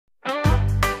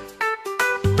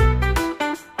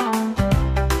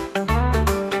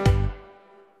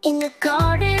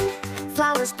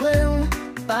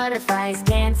Butterflies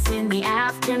dance in the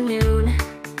afternoon.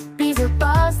 Bees are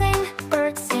buzzing,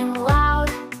 birds sing loud.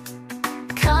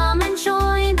 Come and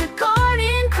join the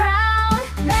garden crowd.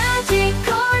 Magic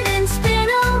garden, spin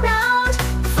around.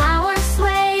 Flowers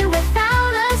sway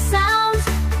without a sound.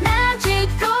 Magic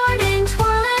garden,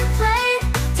 twirl and play,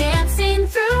 dancing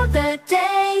through the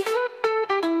day.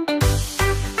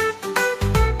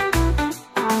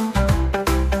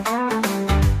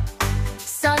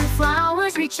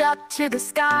 Sunflowers reach up to the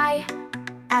sky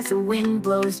as the wind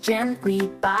blows gently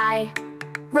by.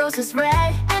 Roses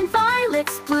red and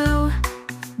violets blue,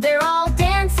 they're all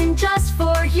dancing just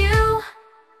for you.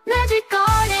 Magic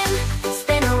garden,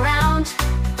 spin around.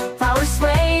 Flowers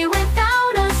sway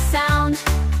without a sound.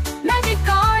 Magic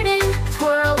garden,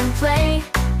 twirl and play,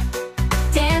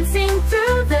 dancing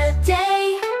through the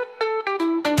day.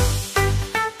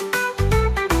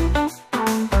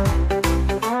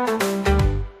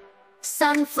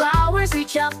 Sunflowers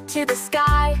reach up to the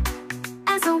sky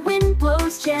as the wind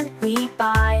blows gently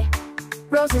by.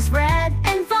 Roses red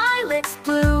and violets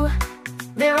blue,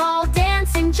 they're all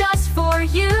dancing just